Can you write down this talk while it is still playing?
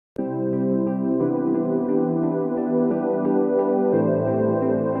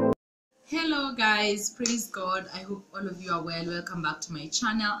Hello guys, praise God. I hope all of you are well. Welcome back to my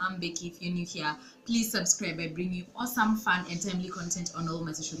channel. I'm Becky. If you're new here, please subscribe. I bring you awesome, fun and timely content on all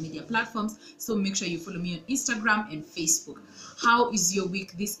my social media platforms, so make sure you follow me on Instagram and Facebook. How is your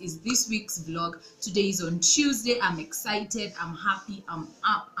week? This is this week's vlog. Today is on Tuesday. I'm excited, I'm happy, I'm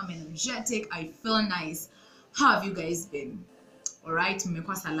up, I'm energetic, I feel nice. How have you guys been? All right,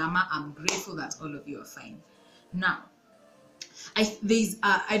 mmekuwa salama. I'm grateful that all of you are fine. Now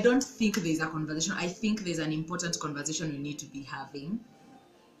I don't think there's a conversation. I think there's an important conversation we need to be having.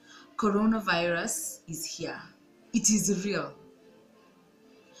 Coronavirus is here. It is real.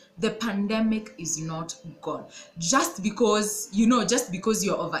 The pandemic is not gone. Just because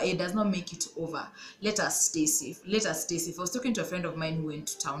you're over it does not make it over. Let us stay safe. Let us stay safe. I was talking to a friend of mine who went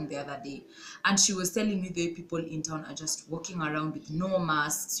to town the other day, and she was telling me the people in town are just walking around with no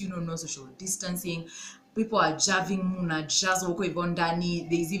masks, no social distancing. People are javing muna jazz wako ivondani.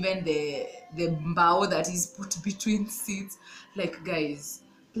 There's even the mbao that is put between seats. Like, guys,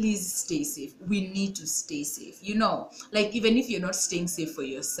 please stay safe. We need to stay safe. Like, even if you're not staying safe for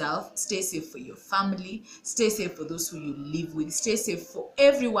yourself, stay safe for your family, stay safe for those who you live with, stay safe for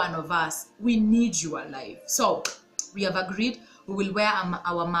every one of us. We need you alive. So we have agreed we will wear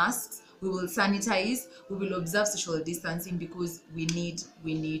our masks, we will sanitize, we will observe social distancing, because we need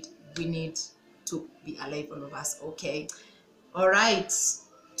to be alive, all of us. Okay, all right,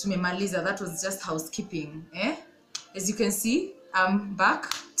 tumemaliza. That was just housekeeping. As you can see, I'm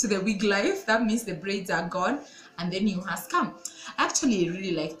back to the wig life. That means the braids are gone and the new has come. Actually, I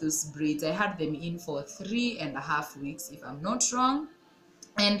really like those braids. I had them in for 3.5 weeks, if I'm not wrong,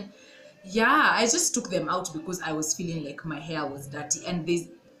 and yeah, I just took them out because I was feeling like my hair was dirty. And if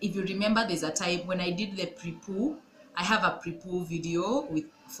you remember, there's a time when I did the pre-poo. I have a pre-poo video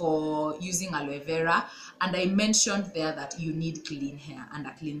for using aloe vera, and I mentioned there that you need clean hair and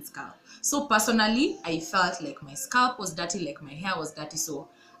a clean scalp. So personally, I felt like my scalp was dirty, like my hair was dirty, so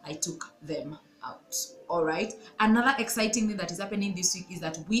I took them out. All right, another exciting thing that is happening this week is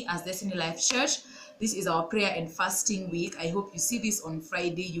that we as Destiny Life Church, this is our prayer and fasting week. I hope you see this on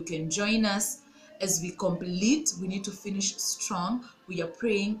Friday. You can join us as we complete. We need to finish strong. We are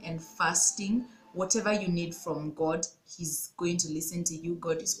praying and fasting. Whatever you need from God, He's going to listen to you.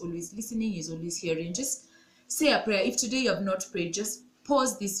 God is always listening. He's always hearing. Just say a prayer. If today you have not prayed, just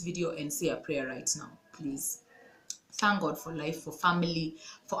pause this video and say a prayer right now, please. Thank God for life, for family,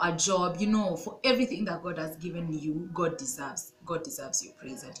 for a job, for everything that God has given you. God deserves your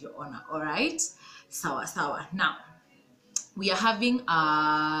praise and your honor. All right, sawa. Now we are having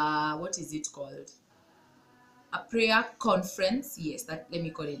what is it called? A prayer conference. Yes, let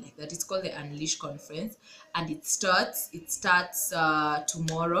me call it like that. It's called the Unleash Conference, and it starts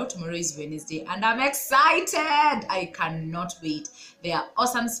tomorrow. Tomorrow is Wednesday, and I'm excited. I cannot wait. There are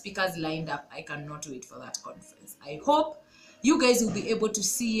awesome speakers lined up. I cannot wait for that conference. I hope you guys will be able to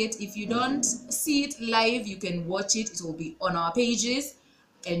see it. If you don't see it live, you can watch it. It will be on our pages.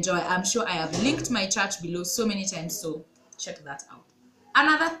 Enjoy. I'm sure I have linked my church below so many times, so check that out.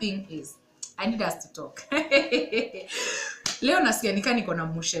 Another thing is, I need us to talk. Leo nasikia nika niko na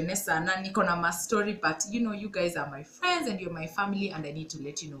mushene sana, niko na ma story, but you guys are my friends and you're my family, and I need to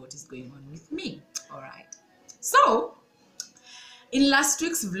let you know what is going on with me. All right. So, in last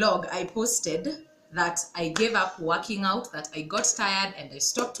week's vlog, I posted that I gave up working out, that I got tired and I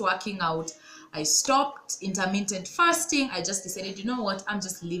stopped working out. I stopped intermittent fasting. I just decided, you know what, I'm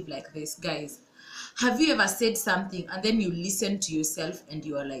just live like this. Guys, have you ever said something and then you listen to yourself and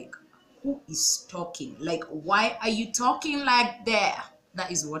you are like, who is talking? Like, why are you talking like that? That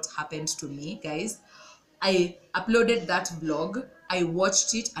is what happened to me, guys. I uploaded that vlog, I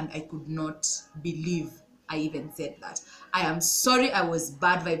watched it, and I could not believe I even said that. I am sorry, I was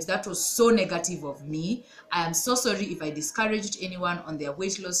bad vibes. That was so negative of me. I am so sorry if I discouraged anyone on their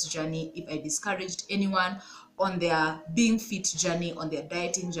weight loss journey, if I discouraged anyone on their being fit journey, on their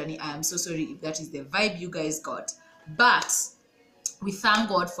dieting journey. I am so sorry if that is the vibe you guys got. But we thank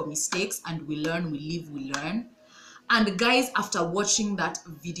God for mistakes, and we learn, we live, we learn. And guys, after watching that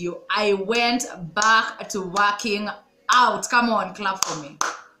video, I went back to working out. Come on, clap for me.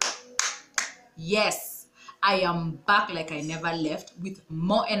 Yes, I am back like I never left, with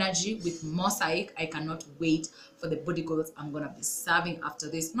more energy, with more psych. I cannot wait for the body goals I'm gonna be serving after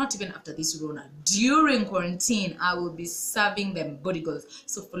this. Not even after this Rona, during quarantine, I will be serving them body goals.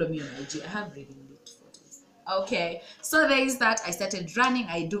 So follow me on IG. I have really looked photos. Okay, so there is that. I started running.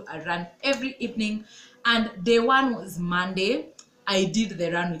 I do a run every evening, and day one was Monday. I did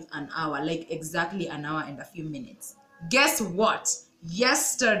the run with an hour, like exactly an hour and a few minutes. Guess what?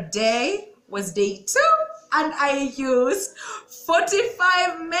 Yesterday was day 2. and I used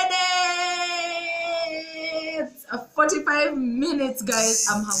 45 minutes. 45 minutes, guys.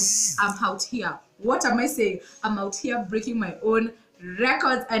 I'm out here. What am I saying? I'm out here breaking my own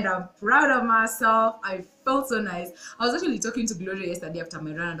records, and I'm proud of myself. I felt so nice. I was actually talking to Gloria yesterday after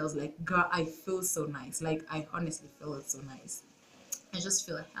my run, and I was like, girl, I feel so nice. Like, I honestly feel so nice. I just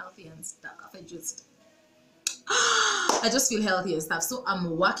feel healthy and stuff. I just feel healthy and stuff. So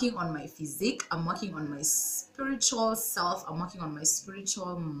I'm working on my physique. I'm working on my spiritual self. I'm working on my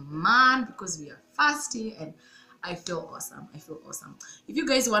spiritual man, because we are fasting, and I feel awesome. I feel awesome. If you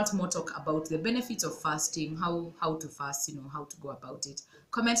guys want more talk about the benefits of fasting, how to fast, you know, how to go about it,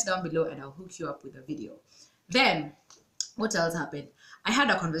 comment down below and I'll hook you up with a video. Then what else happened? I had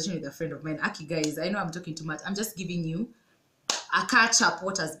a conversation with a friend of mine. Aki, guys, I know I'm talking too much. I'm just giving you a catch up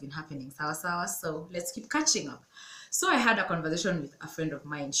what has been happening. So let's keep catching up. So I had a conversation with a friend of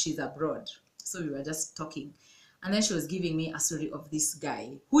mine. She's abroad, so we were just talking, and then she was giving me a story of this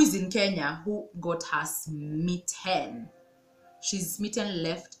guy who is in Kenya who got her smitten. She's smitten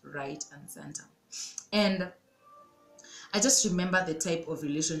left, right and center. And I just remember the type of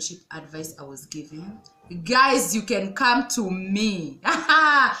relationship advice I was giving. Guys, you can come to me.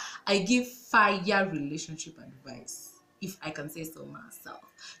 I give fire relationship advice, if I can say so myself.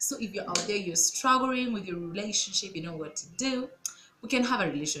 So if you're out there, you're struggling with your relationship, you know what to do, we can have a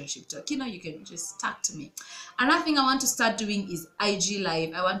relationship talk. You know, you can just talk to me. Another thing I want to start doing is IG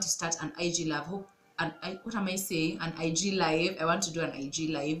live. I want to start an IG live. What am I saying? An IG live. I want to do an IG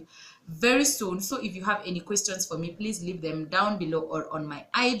live very soon. So if you have any questions for me, please leave them down below or on my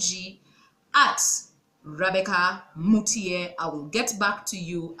IG at Rebecca Mutie. I will get back to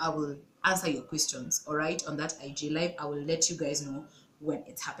you. I will answer your questions, all right, on that IG live. I will let you guys know when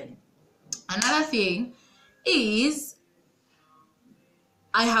it's happening. Another thing is,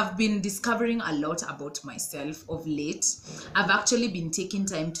 I have been discovering a lot about myself of late. I've actually been taking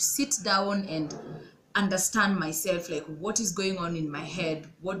time to sit down and understand myself, like what is going on in my head,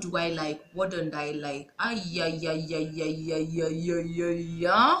 what do I like, what don't I like.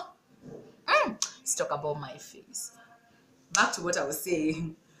 Let's talk about my face. Back to what I was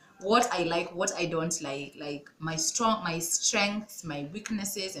saying. What I like, what I don't like my strengths, my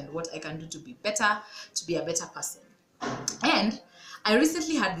weaknesses, and what I can do to be better, to be a better person. And I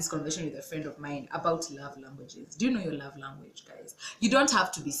recently had this conversation with a friend of mine about love languages. Do you know your love language, guys? You don't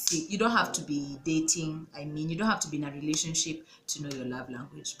have to be sick. You don't have to be dating. I mean, you don't have to be in a relationship to know your love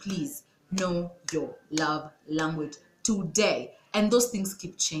language. Please know your love language today. And those things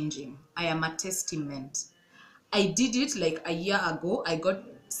keep changing. I am a testament. I did it like a year ago. I got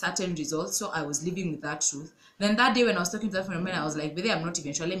certain results, so I was living with that truth. Then that day when I was talking to that friend of mine, I was like, "Baby, I'm not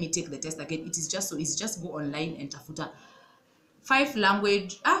even sure. Let me take the test again." It is just so easy. Just go online and tafuta 5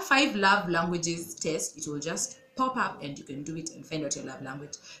 love languages test. It will just pop up and you can do it and find out your love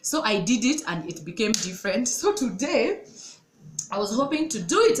language. So I did it and it became different. So today I was hoping to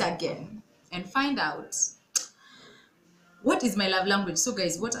do it again and find out what is my love language. So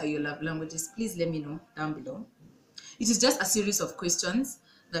guys, what are your love languages? Please let me know down below. It is just a series of questions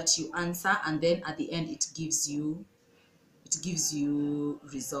that you answer, and then at the end it gives you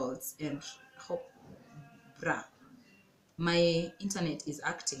results. And hope, my internet is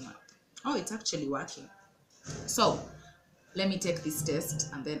acting up. Oh, it's actually working. So let me take this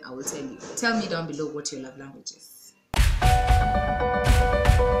test and then I will tell you. Tell me down below what your love language is.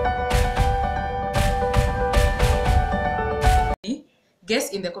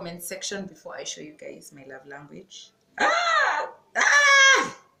 Guess in the comment section before I show you guys my love language.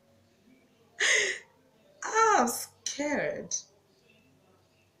 I'm scared.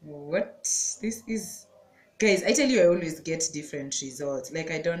 What this is, guys, I tell you, I always get different results. Like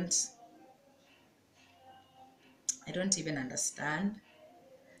I don't even understand.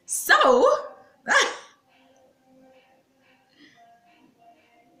 So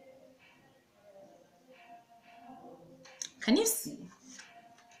can you see?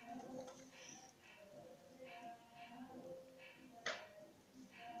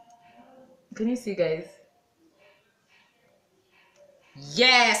 Can you see, guys?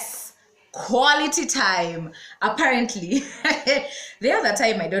 Yes, quality time. Apparently the other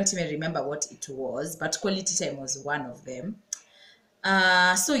time I don't even remember what it was, but quality time was one of them.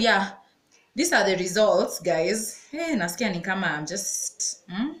 So yeah, these are the results, guys. Nasikia ni kama I'm just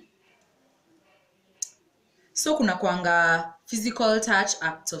So kuna kwanga physical touch,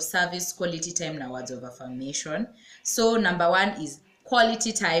 acts of service, quality time na words of affirmation. So number 1 is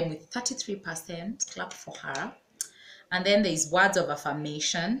quality time with 33%. Clap for her. And then there is words of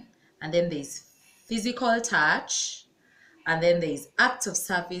affirmation, and then there is physical touch, and then there is acts of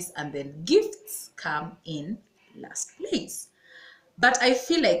service, and then gifts come in last place. But I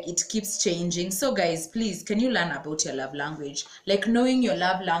feel like it keeps changing. So guys, please, can you learn about your love language? Like, knowing your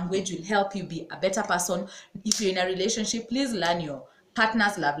love language will help you be a better person. If you're in a relationship, please learn your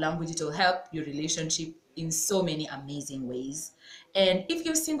partner's love language. It will help your relationship in so many amazing ways. And if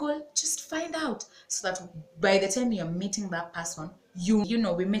you're single, just find out, so that by the time you're meeting that person, you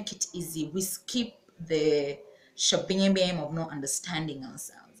know, we make it easy. We skip the shopping of not understanding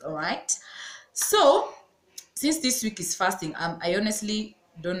ourselves. All right. So since this week is fasting, I honestly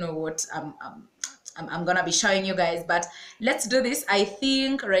don't know what I'm gonna be showing you guys, but let's do this. I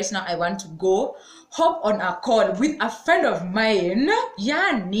think right now I want to go hop on a call with a friend of mine,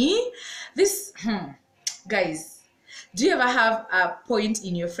 Yani. This guys, do you ever have a point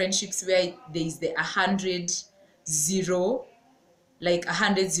in your friendships where there is the 100-0, like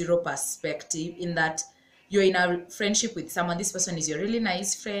 100-0 perspective, in that you're in a friendship with someone, this person is your really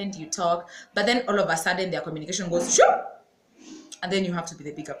nice friend, you talk, but then all of a sudden their communication goes shoo, and then you have to be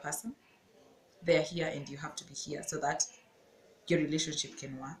the bigger person. They're here and you have to be here so that your relationship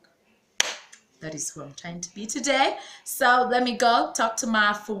can work. That is who I'm trying to be today. So let me go talk to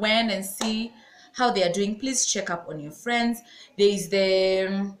my friend and see how they are doing. Please check up on your friends. There is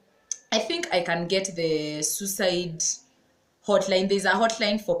the, I think I can get the suicide hotline. There's a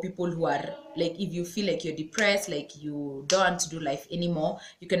hotline for people who are like, if you feel like you're depressed, like you don't want to do life anymore,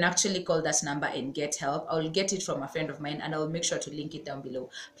 you can actually call that number and get help. I'll get it from a friend of mine and I'll make sure to link it down below.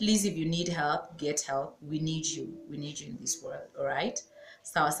 Please, if you need help, get help. We need you in this world. All right,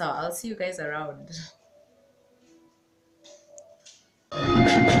 so I'll see you guys around.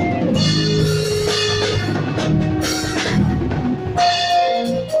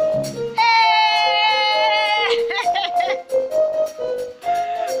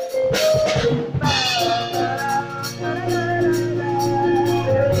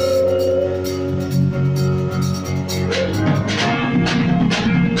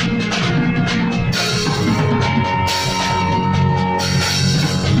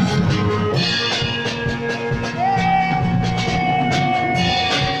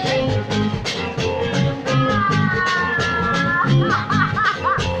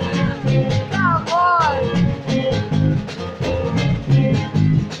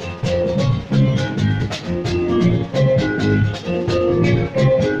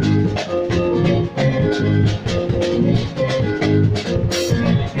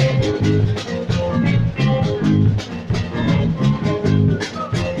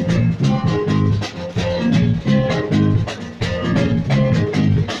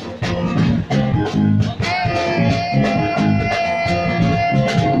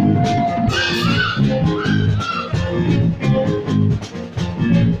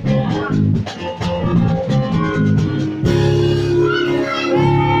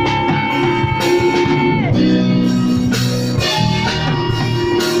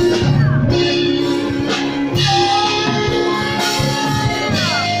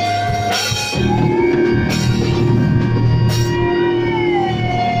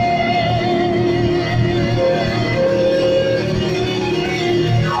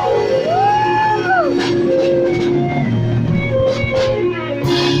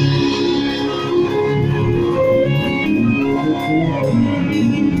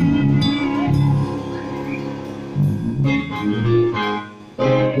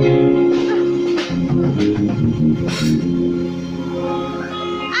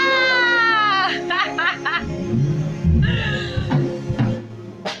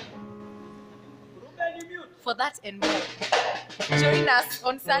 For that and more, join us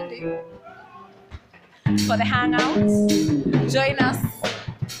on Sunday for the hangouts. Join us.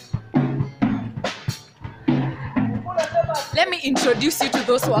 Let me introduce you to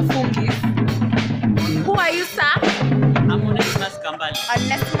those who are fungis. Who are you, sir? I'm Onesimus Kambale.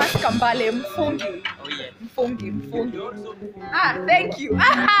 Onesimus Kambale, Mfungi. Oh yeah. Mfungi. Ah, thank you.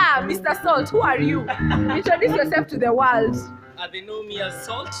 Aha, Mr. Salt, who are you? Introduce yourself to the world. They know me as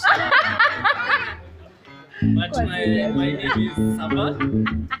Salt. But my name is Sabat.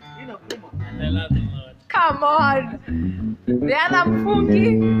 And I love the Lord. Come on. The other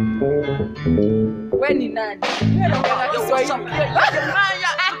Mfungi. When ni nani?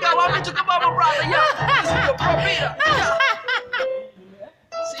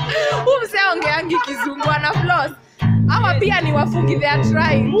 Umse ongeangi kizungu ana floss. Hawa pia ni wafungi, they are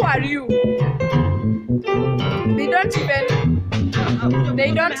trying. Who are you? They don't even,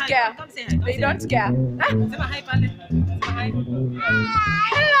 they don't care. They don't care. Hello.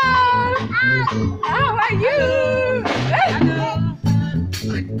 How are you?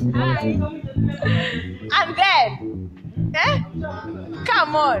 Hi. And then Eh?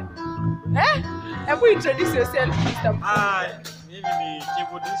 Come on. Eh? Have you introduce yourself, Mr. Hi, mimi ni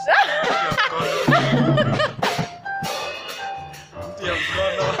keyboardist. Mti ya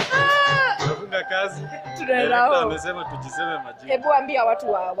mkono. Tunafunga kazi. Director amesema tujiseme majina. Hebu ambia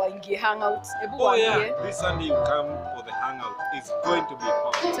watu waingie hangout. Hebu waambie. Yeah, this Sunday you come for the hangout. It's going to be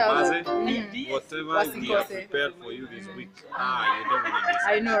fun. Whatever we have prepared for you this week. You don't want to miss it.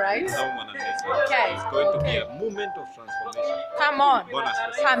 I know, right? You don't want to miss it. Okay. It's going to be a moment of transformation. Come on.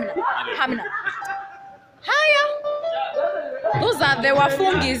 Hamna. Haya. Those are the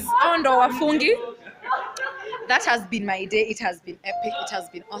wafungis. Ando wafungi. That has been my day. It has been epic. It has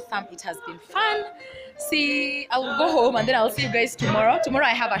been awesome. It has been fun. See, I'll go home and then I'll see you guys tomorrow. Tomorrow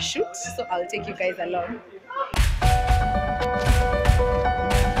I have a shoot, so I'll take you guys along.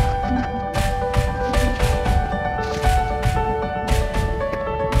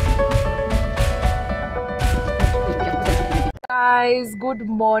 Guys, good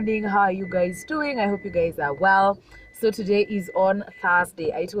morning. How are you guys doing? I hope you guys are well. So today is on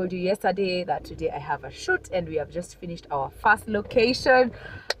Thursday. I told you yesterday that today I have a shoot and we have just finished our first location.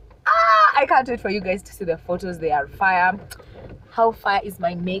 I can't wait for you guys to see the photos. They are fire. How fire is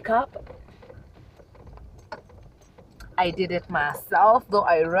my makeup? I did it myself, though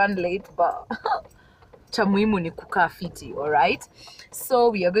I ran late, but chamuimu ni kukaa fiti. All right, so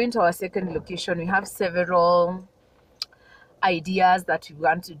we are going to our second location. We have several ideas that we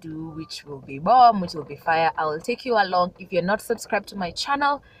want to do, which will be bomb, which will be fire. I will take you along. If you're not subscribed to my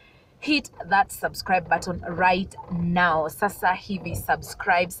channel, hit that subscribe button right now. Sasa hivi,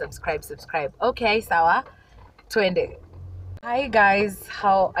 subscribe. Okay, sawa, twende. Hi guys,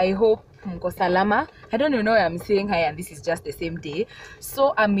 how I hope mko salama. I don't even know why I'm saying hi and this is just the same day.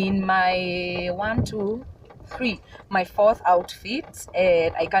 So I'm in my my fourth outfit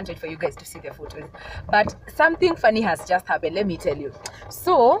and I can't wait for you guys to see the photos. But something funny has just happened, let me tell you.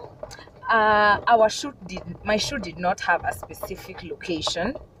 So my shoot did not have a specific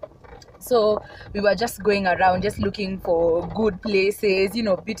location. So we were just going around, just looking for good places, you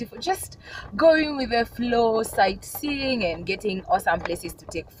know, beautiful, just going with the flow, sightseeing and getting awesome places to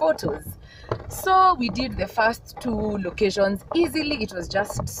take photos. So we did the first two locations easily. It was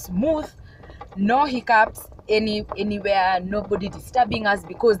just smooth, no hiccups anywhere, nobody disturbing us,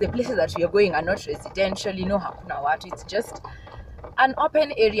 because the places that we are going are not residential, you know, hakuna watu. It's just an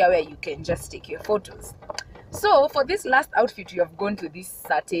open area where you can just take your photos. So for this last outfit, we have gone to this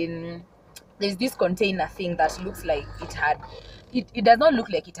certain, there's this container thing that looks like it does not look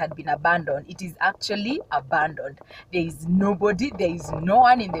like it had been abandoned. It is actually abandoned. There is nobody, there is no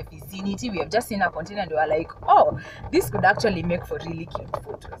one in the vicinity. We have just seen a container and we were like, oh, this could actually make for really cute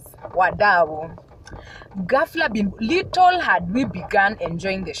photos. Wadao. Gafla bin little had we begun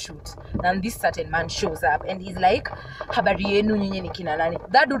enjoying the shoot, and this certain man shows up and he's like, habari yenu nyinyi ni kina nani?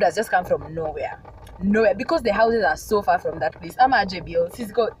 That dude has just come from nowhere, because the houses are so far from that place. Ama JBO,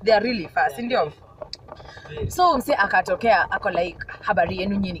 they are really fast, ndio. So mse akatokea ako like, habari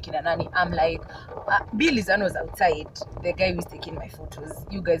yenu nyinyi ni kina nani? I'm like, Bill was outside, the guy who is taking my photos.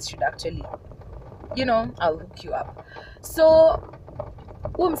 You guys should actually, you know, I'll hook you up. So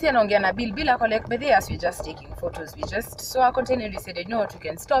mse anaongea na Bill ako like, but as we're just taking photos, we just saw a container. We said, you know what, we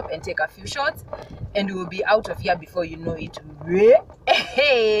can stop and take a few shots and we will be out of here before you know it.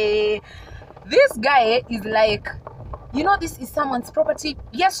 Hey, this guy is like, you know, this is someone's property.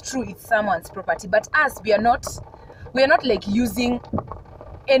 Yes, true, it's someone's property, but us, we are not like using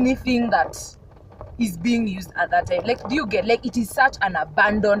anything that is being used at that time. Like, do you get, like, it is such an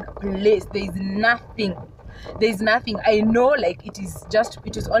abandoned place. There is nothing. I know, like, it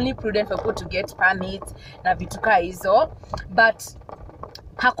is only prudent for people to get permits na vituka hizo, but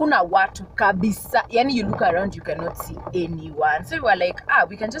hakuna watu kabisa. Yani, you look around, you cannot see anyone. So we were like,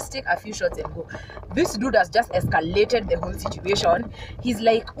 we can just take a few shots and go. This dude has just escalated the whole situation. He's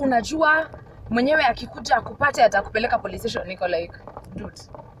like, unajua mwenyewe akikuja akupate atakupeleka police station. Niko like, dude,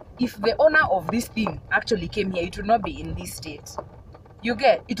 if the owner of this thing actually came here, it would not be in this state. You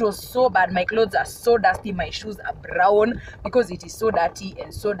get, it was so bad. My clothes are so dusty, my shoes are brown because it is so dirty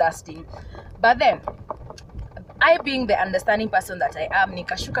and so dusty. But then I, being the understanding person that I am,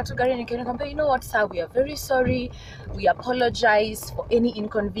 nikashuka tu gari nikamwambia, you know what sir, we are very sorry, we apologize for any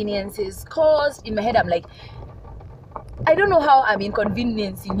inconveniences caused. In my head I'm like, I don't know how I'm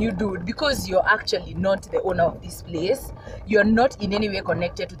inconveniencing you, dude, because you're actually not the owner of this place. You're not in any way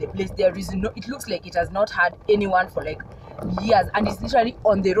connected to the place. There is no, it looks like it has not had anyone for like years and it's literally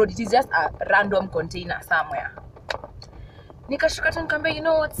on the road. It is just a random container somewhere. nikashuka tu nikamwambia, you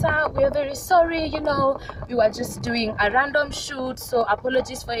know what's up, we are very sorry, you know, we were just doing a random shoot, so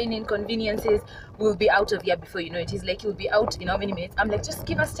apologies for any inconveniences, we'll be out of here before you know it. He's like, you'll be out in how many minutes? I'm like, just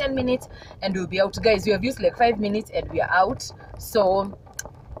give us 10 minutes and we'll be out. Guys, we have used like 5 minutes and we are out. So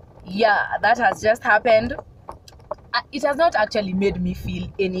yeah, that has just happened. It has not actually made me feel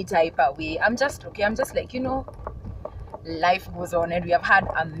any type of way. I'm just okay. I'm just like, you know, life goes on, and we have had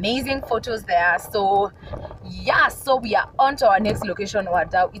amazing photos there. So yeah, so we are on to our next location.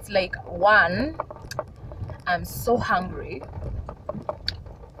 It's like 1. I'm so hungry,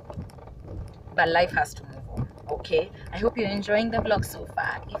 but life has to move on. Okay, I hope you're enjoying the vlog so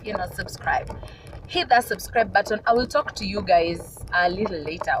far. If you're not subscribed, hit that subscribe button. I will talk to you guys a little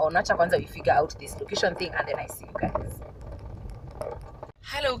later on. Acha kwanza we figure out this location thing, and then I see you guys.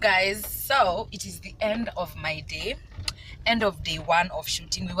 Hello guys, so it is the end of my day, end of day 1 of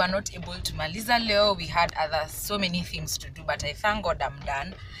shooting. We were not able to maliza leo. We had so many things to do, but I thank God I'm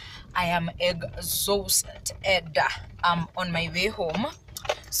done. I am exhausted. I'm on my way home,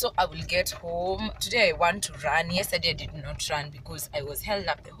 so I will get home. Today I want to run. Yesterday I did not run because I was held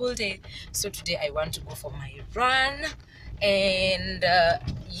up the whole day, so today I want to go for my run. And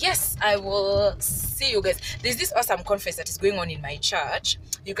yes, I will see you guys. There's this awesome conference that is going on in my church.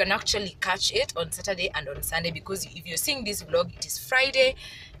 You can actually catch it on Saturday and on Sunday, because if you're seeing this vlog, it is Friday.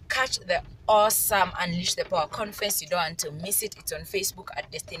 Catch the awesome Unleash the Power conference. You don't want to miss it. It's on Facebook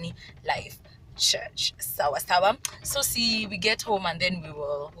at Destiny Life Church. Sawa sawa. So see, we get home and then we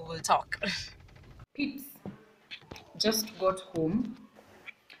will talk. Peeps, just got home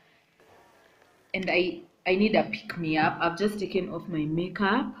and I need a pick-me-up. I've just taken off my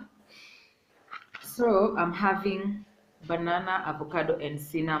makeup. So I'm having banana, avocado, and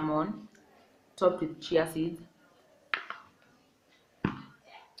cinnamon topped with chia seeds.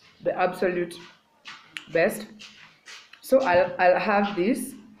 The absolute best. So I'll have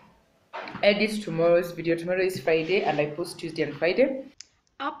this, edit tomorrow's video. Tomorrow is Friday and I post Tuesday and Friday.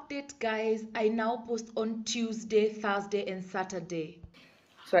 Update guys, I now post on Tuesday, Thursday, and Saturday.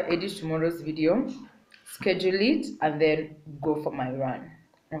 So I edit tomorrow's video, schedule it, and then go for my run.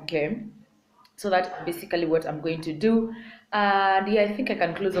 Okay, so that's basically what I'm going to do. And yeah, I think I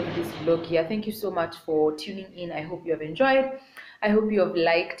can close off this vlog here. Thank you so much for tuning in. I hope you have enjoyed. I hope you have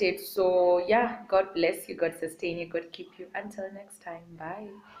liked it. So yeah, God bless you, God sustain you, God keep you. Until next time, bye.